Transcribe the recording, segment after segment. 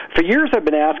For years, I've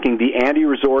been asking the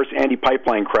anti-resource,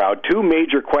 anti-pipeline crowd two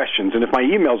major questions, and if my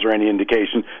emails are any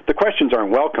indication, the questions aren't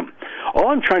welcome. All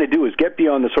I'm trying to do is get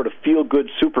beyond the sort of feel-good,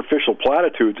 superficial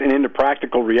platitudes and into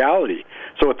practical reality.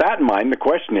 So with that in mind, the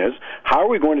question is, how are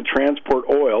we going to transport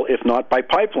oil if not by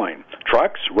pipeline?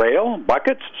 Trucks, rail,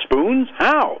 buckets, spoons?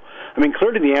 How? I mean,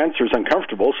 clearly the answer is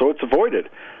uncomfortable, so it's avoided.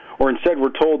 Or instead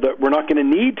we're told that we're not going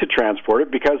to need to transport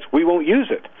it because we won't use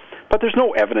it. But there's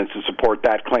no evidence to support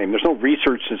that claim. There's no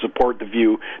research to support the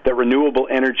view that renewable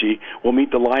energy will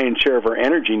meet the lion's share of our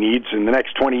energy needs in the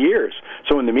next 20 years.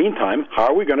 So in the meantime, how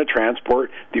are we going to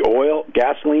transport the oil,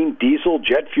 gasoline, diesel,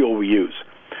 jet fuel we use?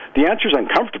 The answer is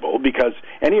uncomfortable because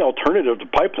any alternative to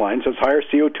pipelines has higher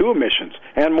CO2 emissions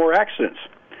and more accidents.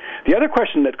 The other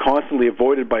question that's constantly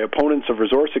avoided by opponents of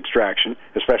resource extraction,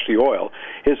 especially oil,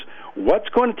 is what's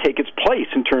going to take its place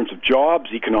in terms of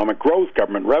jobs, economic growth,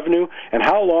 government revenue, and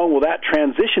how long will that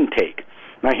transition take?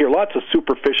 And I hear lots of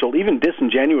superficial, even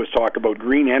disingenuous talk about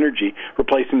green energy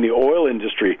replacing the oil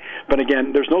industry. But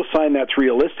again, there's no sign that's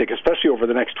realistic, especially over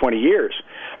the next 20 years.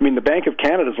 I mean, the Bank of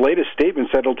Canada's latest statement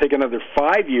said it'll take another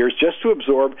 5 years just to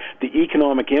absorb the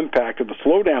economic impact of the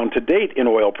slowdown to date in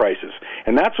oil prices.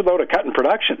 And that's without a cut in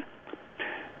production.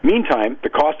 Meantime, the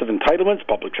cost of entitlements,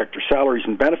 public sector salaries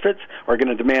and benefits are going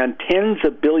to demand tens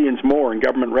of billions more in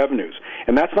government revenues.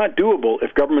 And that's not doable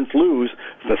if governments lose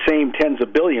the same tens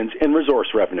of billions in resource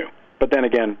revenue. But then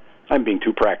again, I'm being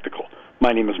too practical.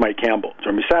 My name is Mike Campbell.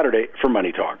 Join me Saturday for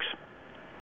Money Talks.